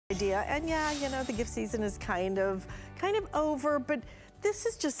idea. And yeah, you know, the gift season is kind of over, but this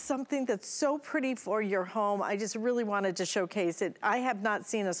is just something that's so pretty for your home. I just really wanted to showcase it. I have not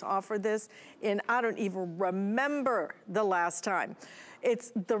seen us offer this in, I don't even remember the last time.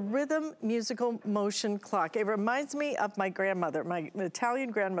 It's the Rhythm Musical Motion Clock. It reminds me of my grandmother. My Italian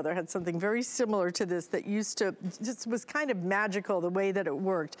grandmother had something very similar to this that just was kind of magical the way that it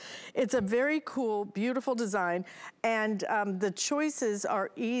worked. It's a very cool, beautiful design, and the choices are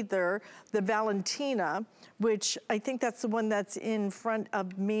either the Valentina, which I think that's the one that's in front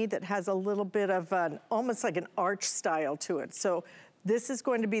of me that has a little bit of almost like an arch style to it. So this is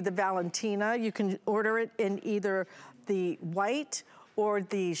going to be the Valentina. You can order it in either the white or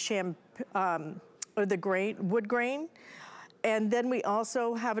the wood grain. And then we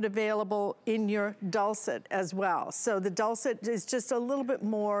also have it available in your Dulcet as well. So the Dulcet is just a little bit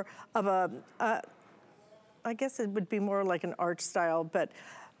more of I guess it would be more like an arch style, but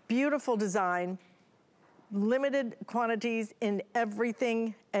beautiful design, limited quantities in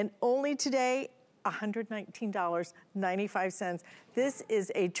everything, and only today, $119.95. This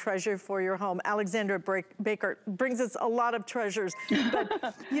is a treasure for your home. Alexandra Baker brings us a lot of treasures,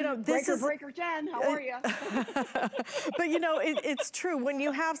 but you know, this Breaker Jen, how are you? But you know, it's true. When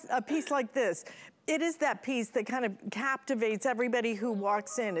you have a piece like this, it is that piece that kind of captivates everybody who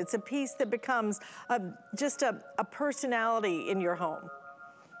walks in. It's a piece that becomes just a personality in your home.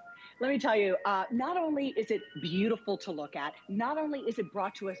 Let me tell you, not only is it beautiful to look at, not only is it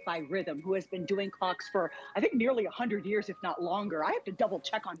brought to us by Rhythm, who has been doing clocks for, I think, nearly 100 years, if not longer. I have to double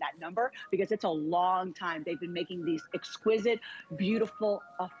check on that number because it's a long time. They've been making these exquisite, beautiful,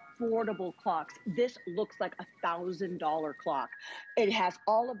 affordable clocks. This looks like $1,000 clock. It has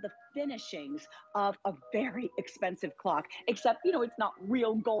all of the finishings of a very expensive clock, except, you know, it's not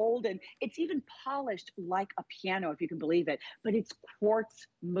real gold, and it's even polished like a piano, if you can believe it, but it's quartz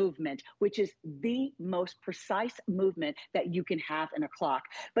movement, which is the most precise movement that you can have in a clock.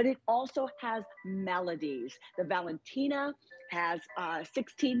 But it also has melodies. The Valentina has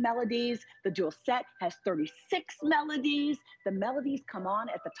 16 melodies. The Dulcet has 36 melodies. The melodies come on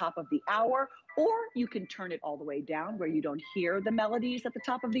at the top of the hour, or you can turn it all the way down where you don't hear the melodies at the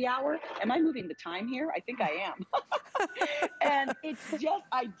top of the hour. Am I moving the time here? I think I am. And it's just,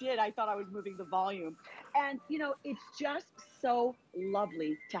 I thought I was moving the volume. And you know, it's just so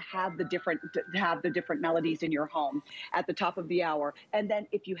lovely to have the different melodies in your home at the top of the hour. And then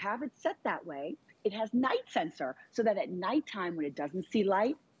if you have it set that way, it has night sensor, so that at nighttime when it doesn't see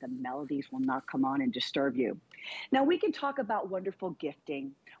light, the melodies will not come on and disturb you. Now, we can talk about wonderful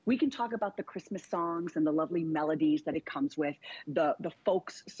gifting. We can talk about the Christmas songs and the lovely melodies that it comes with, the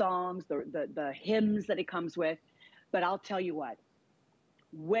folks songs, the hymns that it comes with. But I'll tell you what,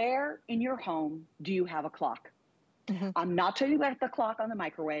 where in your home do you have a clock? Mm-hmm. I'm not talking about the clock on the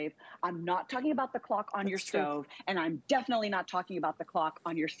microwave. I'm not talking about the clock on your stove. And I'm definitely not talking about the clock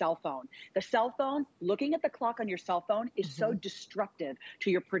on your cell phone. The cell phone, looking at the clock on your cell phone is so destructive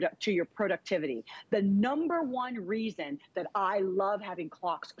to your productivity. The number one reason that I love having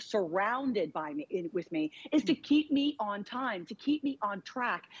clocks surrounded by me, with me, is to keep me on time, to keep me on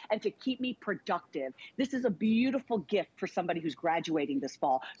track, and to keep me productive. This is a beautiful gift for somebody who's graduating this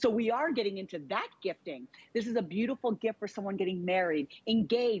fall. So we are getting into that gifting. This is a beautiful gift for someone getting married,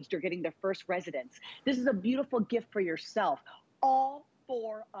 engaged, or getting their first residence. This is a beautiful gift for yourself. All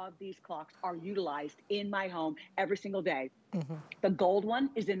 4 of these clocks are utilized in my home every single day. Mm-hmm. The gold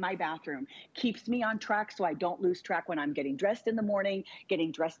one is in my bathroom. Keeps me on track so I don't lose track when I'm getting dressed in the morning,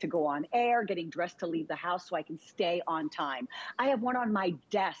 getting dressed to go on air, getting dressed to leave the house so I can stay on time. I have one on my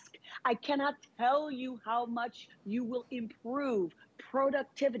desk. I cannot tell you how much you will improve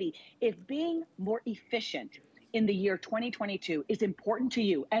productivity if being more efficient in the year 2022 is important to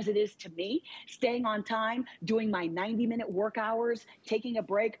you, as it is to me. Staying on time, doing my 90-minute work hours, taking a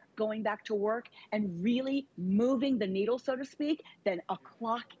break, going back to work, and really moving the needle, so to speak, then a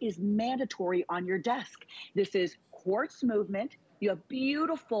clock is mandatory on your desk. This is quartz movement. You have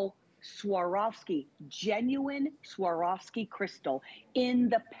beautiful Swarovski, genuine Swarovski crystal in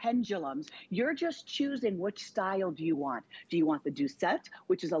the pendulums. You're just choosing which style do you want. Do you want the Dulcet,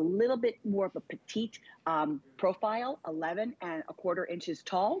 which is a little bit more of a petite profile, 11¼ inches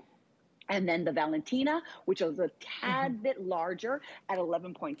tall? And then the Valentina, which is a tad bit larger at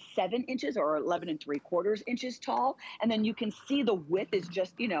 11.7 inches or 11¾ inches tall. And then you can see the width is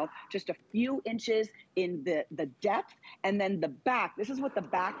just, you know, just a few inches in the depth. And then the back, this is what the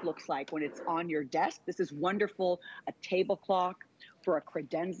back looks like when it's on your desk. This is wonderful, a table clock for a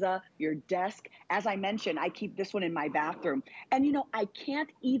credenza, your desk. As I mentioned, I keep this one in my bathroom. And you know, I can't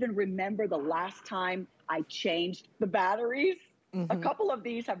even remember the last time I changed the batteries. A couple of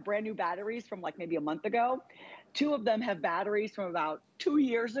these have brand new batteries from like maybe a month ago. Two of them have batteries from about 2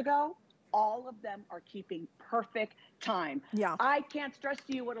 years ago. All of them are keeping perfect time. Yeah. I can't stress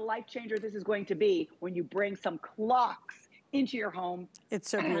to you what a life changer this is going to be when you bring some clocks into your home. It's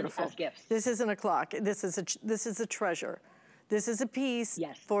so beautiful. As gifts. This isn't a clock. This is a treasure. This is a piece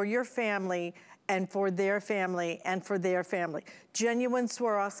for your family and for their family and for their family. Genuine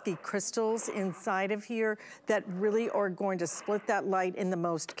Swarovski crystals inside of here that really are going to split that light in the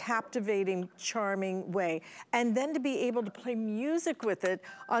most captivating, charming way. And then to be able to play music with it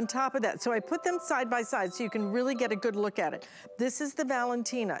on top of that. So I put them side by side so you can really get a good look at it. This is the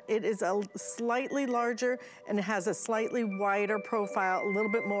Valentina. It is a slightly larger and it has a slightly wider profile, a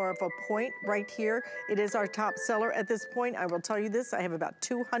little bit more of a point right here. It is our top seller at this point. I will tell you this, I have about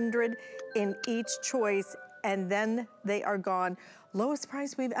 200 in each choice, and then they are gone. Lowest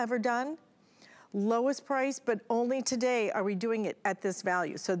price we've ever done. Lowest price, but only today are we doing it at this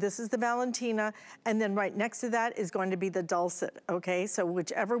value. So this is the Valentina, and then right next to that is going to be the Dulcet, okay? So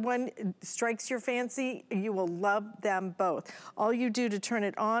whichever one strikes your fancy, you will love them both. All you do to turn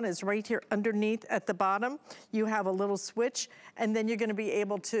it on is right here underneath at the bottom. You have a little switch, and then you're gonna be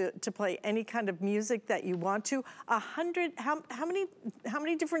able to play any kind of music that you want to. 100, how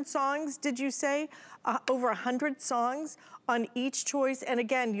many different songs did you say? Over 100 songs on each choice. And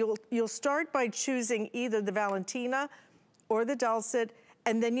again, you'll start by choosing either the Valentina or the Dulcet,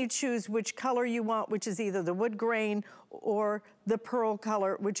 and then you choose which color you want, which is either the wood grain or the pearl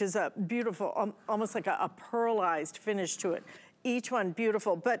color, which is a beautiful, almost like a pearlized finish to it. Each one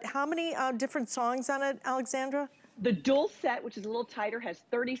beautiful. But how many different songs on it, Alexandra? The Dulcet, which is a little tighter, has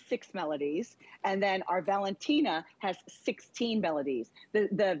 36 melodies, and then our Valentina has 16 melodies.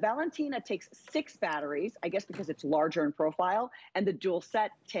 The Valentina takes 6 batteries, I guess because it's larger in profile, and the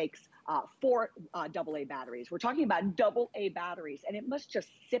Dulcet takes 4 AA batteries. We're talking about AA batteries, and it must just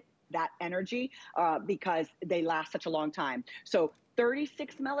sip that energy because they last such a long time. So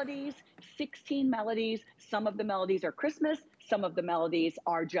 36 melodies, 16 melodies. Some of the melodies are Christmas, some of the melodies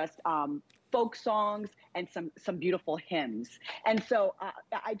are just folk songs and some beautiful hymns. And so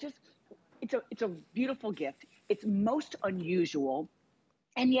it's a beautiful gift. It's most unusual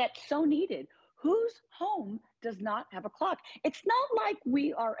and yet so needed. Whose home does not have a clock? It's not like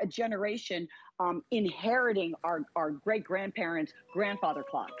we are a generation inheriting our great-grandparents' grandfather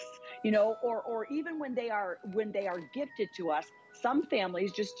clocks, you know, or even when they are gifted to us, some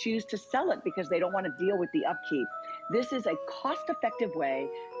families just choose to sell it because they don't want to deal with the upkeep. This is a cost-effective way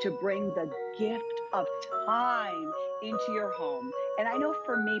to bring the gift of time into your home. And I know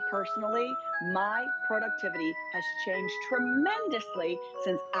for me personally, my productivity has changed tremendously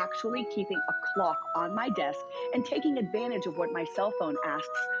since actually keeping a clock on my desk and taking advantage of what my cell phone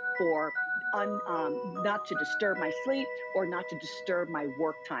asks for, not to disturb my sleep or not to disturb my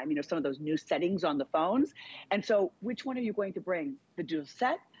work time. You know, some of those new settings on the phones. And so which one are you going to bring? The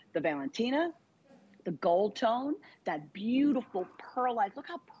Dulcet, the Valentina, the gold tone, that beautiful pearlized, look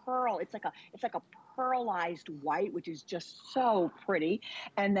how pearl, it's like a pearlized white, which is just so pretty.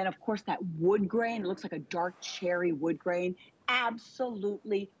 And then of course that wood grain, it looks like a dark cherry wood grain,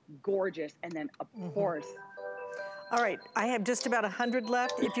 absolutely gorgeous. And then of course. All right, I have just about 100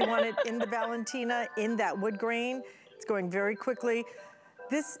 left. If you want it in the Valentina, in that wood grain, it's going very quickly.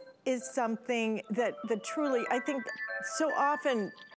 This is something that truly, I think so often